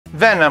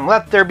Venom,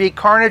 Let There Be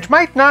Carnage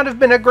might not have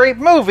been a great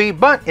movie,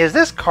 but is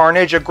this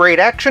Carnage a great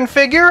action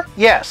figure?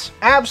 Yes,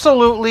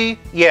 absolutely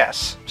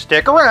yes.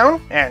 Stick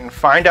around and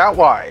find out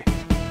why.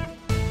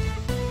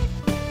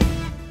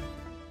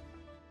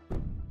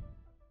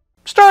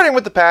 Starting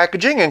with the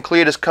packaging, and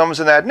Cletus comes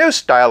in that new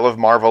style of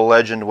Marvel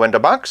Legend window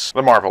box.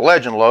 The Marvel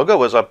Legend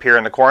logo is up here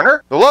in the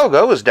corner, the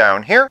logo is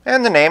down here,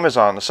 and the name is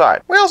on the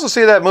side. We also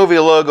see that movie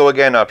logo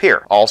again up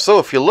here. Also,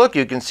 if you look,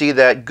 you can see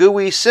that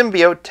gooey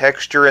symbiote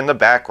texture in the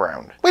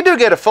background. We do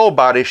get a full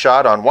body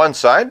shot on one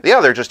side, the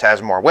other just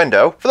has more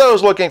window. For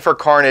those looking for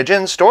Carnage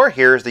in store,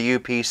 here's the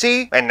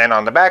UPC, and then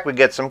on the back we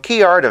get some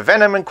key art of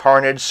Venom and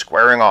Carnage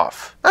squaring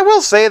off. I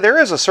will say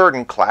there is a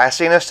certain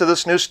classiness to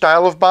this new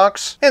style of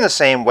box, in the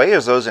same way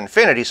as those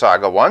Infinity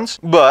Saga ones,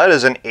 but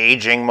as an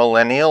aging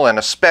millennial and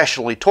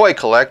especially toy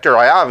collector,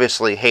 I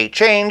obviously hate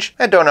change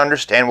and don't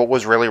understand what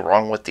was really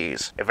wrong with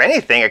these. If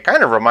anything, it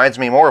kind of reminds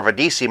me more of a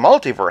DC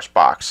Multiverse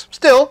box.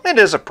 Still, it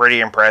is a pretty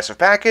impressive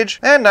package,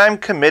 and I'm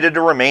committed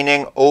to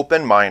remaining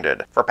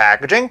open-minded. For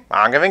packaging,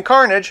 I'm giving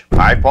Carnage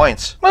 5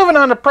 points. Moving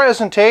on to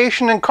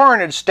presentation, and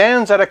Carnage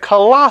stands at a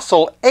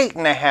colossal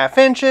 8.5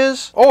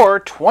 inches, or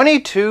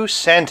 22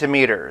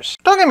 centimeters.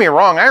 Don't get me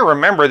wrong, I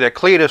remember that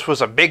Cletus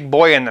was a big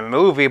boy in the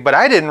movie, but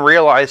I didn't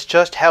realize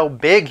just how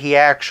big he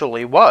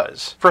actually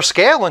was. For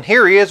scale, and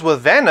here he is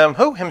with Venom,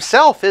 who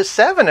himself is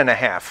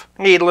 7.5.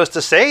 Needless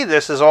to say,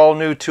 this is all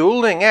new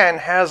tooling and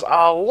has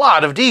a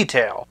lot of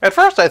detail. At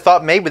first I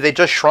thought maybe they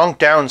just shrunk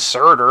down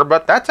Surtur,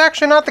 but that's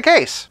actually not the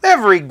case.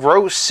 Every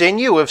gross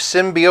sinew of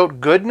symbiote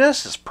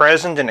goodness is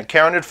present and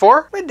accounted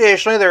for.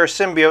 Additionally, there are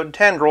symbiote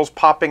tendrils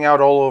popping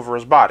out all over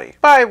his body,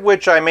 by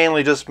which I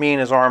mainly just mean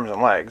his arms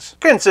and legs.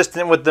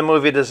 Consistent with the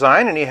movie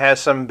design, and he has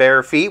some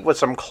bare feet with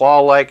some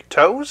claw-like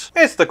toes.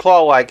 It's the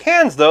claw-like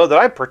hands, though, that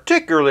I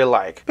particularly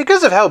like.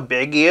 Because of how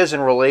big he is in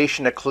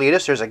relation to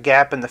Cletus, there's a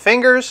gap in the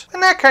fingers,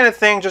 and that kind of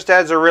thing just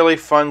adds a really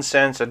fun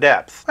sense of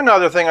depth.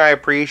 Another thing I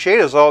appreciate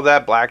is all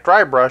that black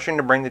dry brushing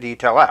to bring the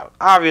detail out.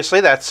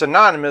 Obviously, that's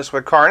synonymous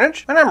with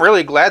Carnage, and I'm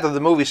really glad that the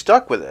movie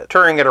stuck with it.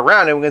 Turning it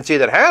around, and we can see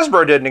that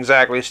Hasbro didn't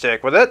exactly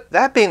stick with it.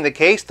 That being the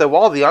case, though,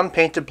 all the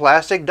unpainted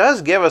plastic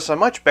does give us a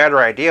much better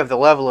idea of the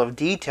level of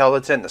detail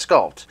that's in the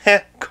sculpt.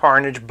 Heh,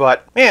 Carnage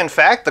butt. In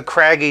fact, the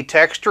craggy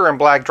texture and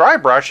black dry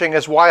brushing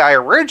is why I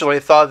originally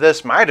thought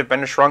this might have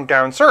been a shrunk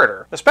down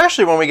Surtur,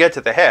 especially when we get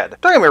to the head.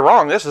 Don't get me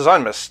wrong, this is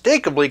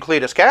unmistakably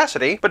Cletus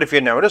Cassidy, but if you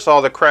notice,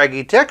 all the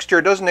craggy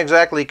texture doesn't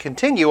exactly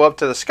continue up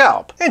to the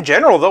scalp. In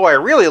general, though, I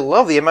really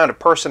love the amount of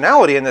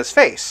personality in this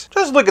face.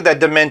 Just look at that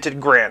demented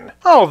grin.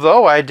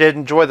 Although I did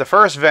enjoy the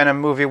first Venom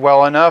movie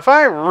well enough,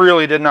 I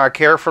really did not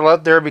care for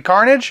Let There Be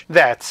Carnage.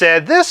 That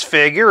said, this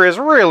figure is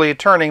really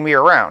turning me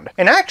around.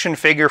 In action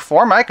figure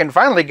form, I can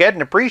finally get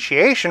an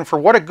appreciation for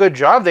what a good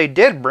job they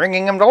did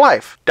bringing him to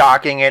life.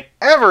 Docking it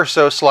ever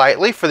so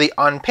slightly for the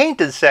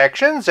unpainted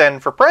sections,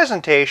 and for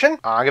presentation,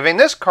 I'm giving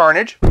this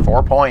Carnage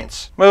 4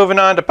 points. Moving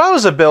on to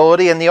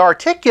posability, and the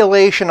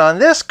articulation on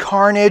this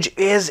Carnage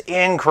is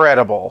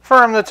incredible.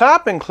 From the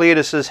top, and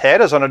Cletus's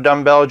head is on a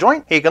dumbbell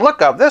joint. He can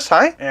look up this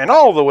high and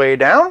all the way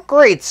down.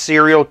 Great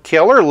serial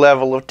killer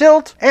level of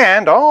tilt,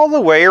 and all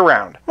the way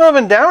around.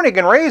 Moving down, he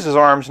can raise his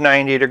arms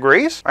 90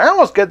 degrees. I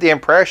almost get the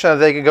impression that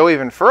they could go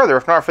even further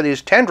if not for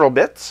these tendril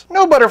bits.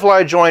 No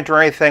butterfly joint or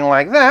anything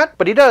like that,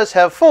 but he does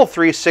have full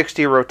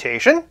 360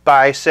 rotation,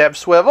 bicep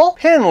swivel,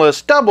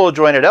 pinless double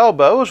jointed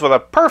elbows with a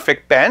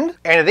perfect bend,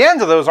 and at the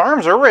ends of those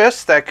arms are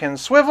wrists that can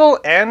swivel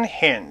and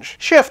hinge.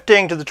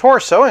 Shifting to the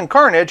torso, and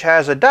Carnage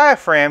has a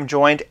diaphragm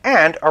joint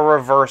and a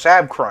reverse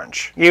ab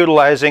crunch.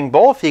 Utilizing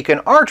both, he can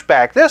arch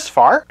back this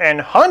far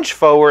and hunch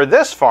forward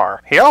this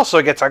far. He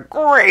also gets a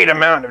great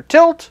amount of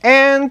tilt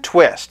and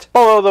twist.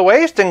 Below the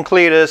waist, and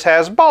Cletus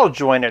has ball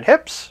jointed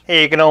hips.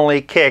 He can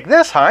only kick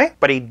this high,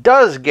 but he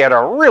does get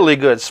a really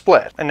good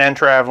split. And then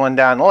traveling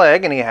down the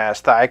leg, and he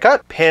has thigh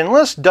cut,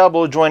 pinless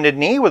double jointed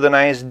knee with a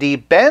nice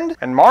deep bend,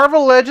 and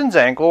Marvel Legends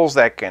ankles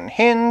that can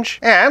hinge.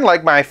 And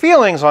like my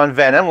feelings on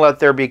Venom, Let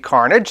There Be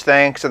Carnage,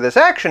 thanks to this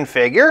action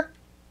figure,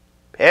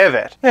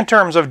 pivot. In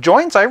terms of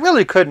joints, I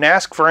really couldn't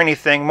ask for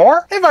anything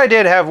more. If I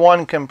did have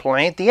one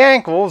complaint, the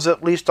ankles,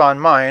 at least on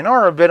mine,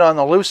 are a bit on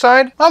the loose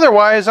side.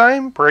 Otherwise,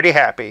 I'm pretty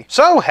happy.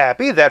 So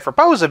happy that for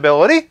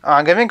posability,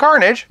 I'm giving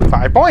Carnage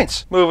 5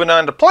 points. Moving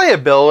on to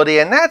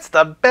playability, and that's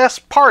the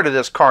best part of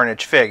this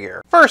Carnage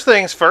figure. First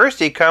things first,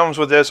 he comes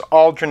with this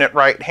alternate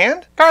right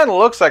hand. Kinda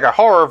looks like a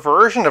horror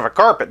version of a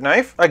carpet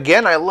knife.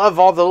 Again, I love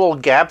all the little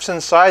gaps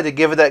inside to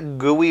give it that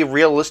gooey,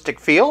 realistic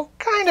feel.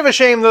 Kind of a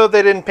shame though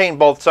they didn't paint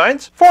both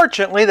sides.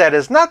 Fortunately, that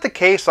is not the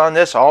case on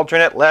this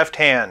alternate left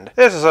hand.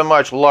 This is a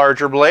much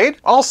larger blade.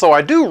 Also,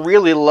 I do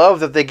really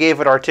love that they gave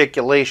it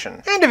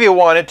articulation. And if you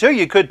wanted to,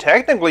 you could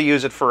technically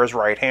use it for his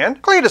right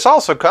hand. Cletus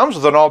also comes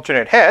with an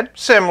alternate head,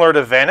 similar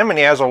to Venom, and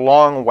he has a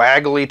long,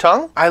 waggly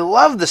tongue. I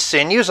love the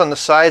sinews on the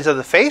sides of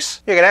the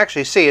face. You can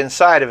actually see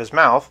inside of his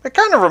mouth. It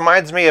kind of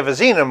reminds me of a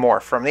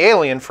xenomorph from the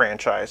Alien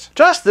franchise.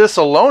 Just this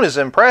alone is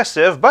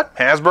impressive, but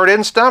Hasbro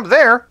didn't stop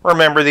there.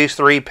 Remember these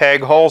 3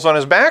 peg holes on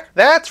his back,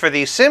 that's for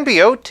the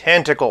symbiote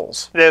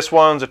tentacles. This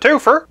one's a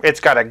twofer.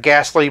 It's got a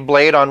ghastly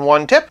blade on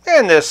one tip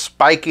and this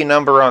spiky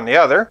number on the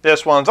other.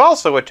 This one's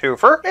also a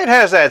twofer. It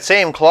has that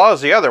same claw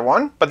as the other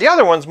one, but the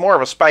other one's more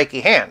of a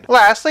spiky hand.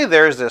 Lastly,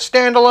 there's this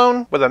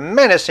standalone with a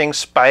menacing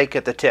spike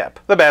at the tip.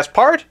 The best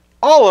part?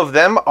 All of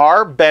them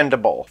are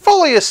bendable.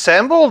 Fully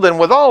assembled and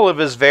with all of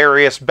his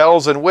various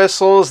bells and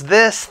whistles,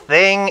 this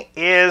thing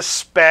is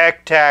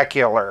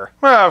spectacular.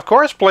 Well, of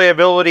course,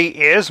 playability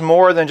is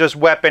more than just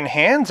weapon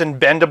hands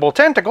and bendable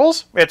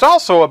tentacles. It's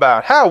also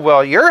about how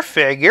well your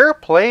figure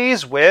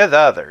plays with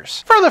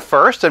others. For the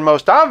first and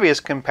most obvious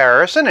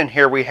comparison, and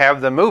here we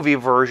have the movie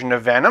version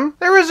of Venom,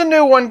 there is a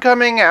new one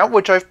coming out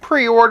which I've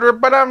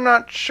pre-ordered, but I'm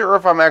not sure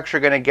if I'm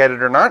actually going to get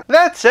it or not.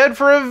 That said,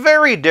 for a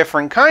very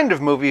different kind of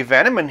movie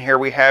Venom, and here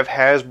we have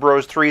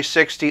Hasbro's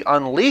 360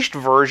 Unleashed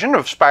version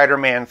of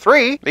Spider-Man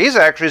 3, these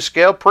actually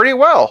scale pretty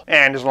well.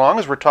 And as long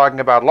as we're talking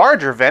about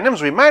larger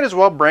Venoms, we might as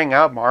well bring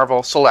out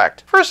Marvel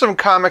Select. For some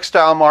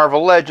comic-style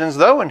Marvel Legends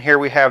though, and here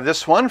we have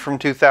this one from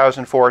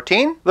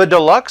 2014, the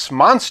Deluxe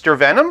Monster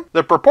Venom.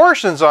 The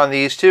proportions on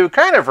these two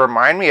kind of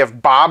remind me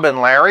of Bob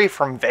and Larry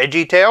from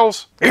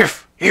VeggieTales.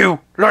 If you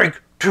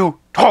like to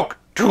talk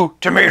to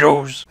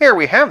tomatoes. Here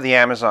we have the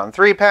Amazon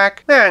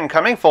 3-pack, and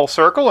coming full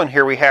circle, and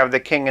here we have the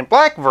King in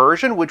Black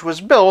version, which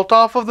was built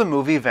off of the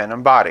movie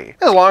Venom body.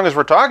 As long as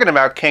we're talking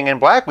about King in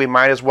Black, we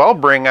might as well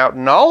bring out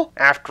Null.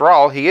 After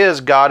all, he is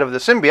god of the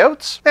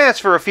symbiotes. As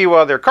for a few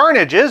other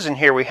Carnages, and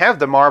here we have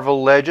the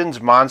Marvel Legends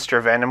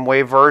Monster Venom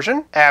Wave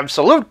version,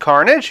 Absolute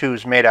Carnage,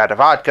 who's made out of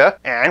vodka,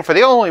 and for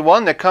the only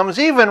one that comes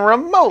even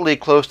remotely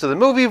close to the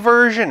movie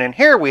version, and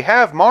here we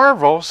have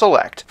Marvel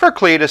Select. For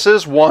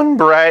Cletus's One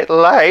Bright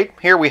Light,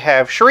 here we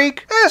have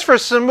Shriek. As for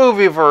some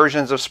movie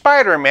versions of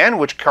Spider-Man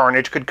which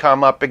Carnage could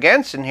come up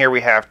against, and here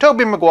we have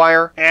Tobey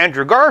Maguire,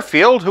 Andrew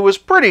Garfield, who was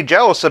pretty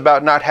jealous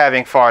about not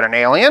having fought an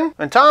alien,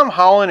 and Tom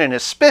Holland in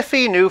his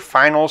spiffy new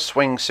final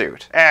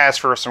swingsuit. As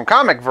for some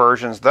comic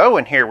versions though,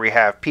 and here we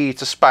have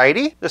Pizza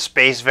Spidey, the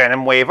Space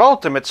Venom Wave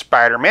Ultimate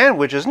Spider-Man,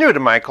 which is new to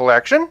my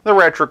collection, the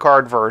Retro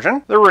Card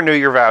version, the Renew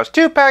Your Vows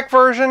 2-pack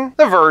version,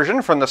 the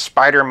version from the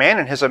Spider-Man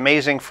and His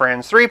Amazing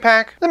Friends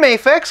 3-pack, the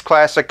Mafex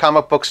Classic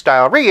Comic Book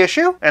Style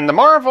reissue, and the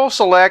Marvel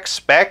Select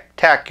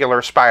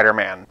Spectacular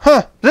Spider-Man.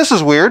 Huh, this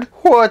is weird.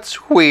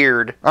 What's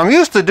weird? I'm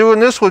used to doing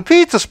this with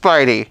Pizza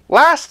Spidey.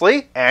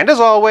 Lastly, and as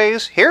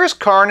always, here's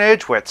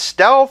Carnage with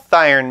Stealth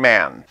Iron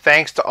Man.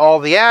 Thanks to all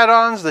the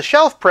add-ons, the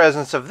shelf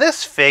presence of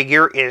this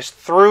figure is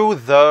through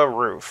the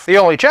roof. The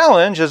only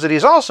challenge is that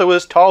he's also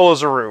as tall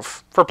as a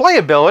roof. For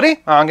playability,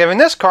 I'm giving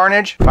this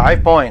Carnage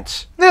 5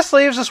 points. This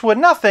leaves us with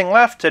nothing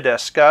left to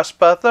discuss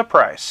but the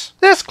price.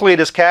 This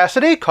Cletus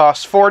Cassidy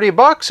costs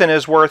 $40 and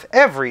is worth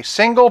every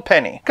single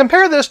penny.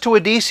 Compare this to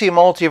a DC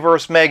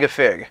Multiverse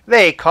Megafig.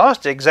 They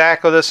cost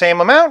exactly the same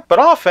amount, but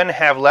often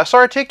have less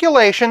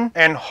articulation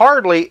and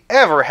hardly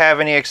ever have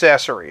any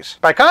accessories.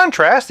 By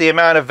contrast, the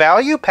amount of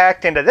value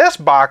packed into this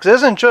box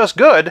isn't just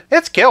good,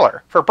 it's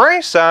killer. For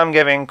price, I'm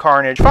giving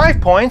Carnage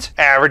 5 points,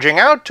 averaging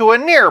out to a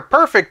near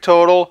perfect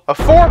total of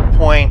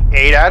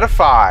 4.8 out of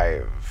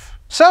 5.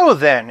 So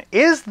then,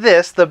 is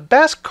this the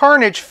best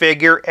Carnage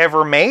figure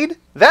ever made?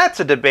 That's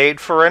a debate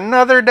for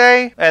another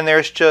day, and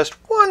there's just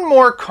one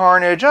more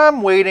Carnage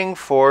I'm waiting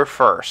for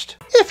first.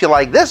 If you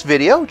like this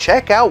video,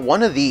 check out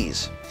one of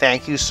these.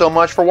 Thank you so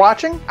much for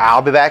watching.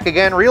 I'll be back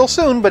again real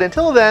soon, but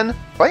until then,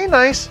 play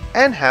nice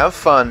and have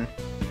fun.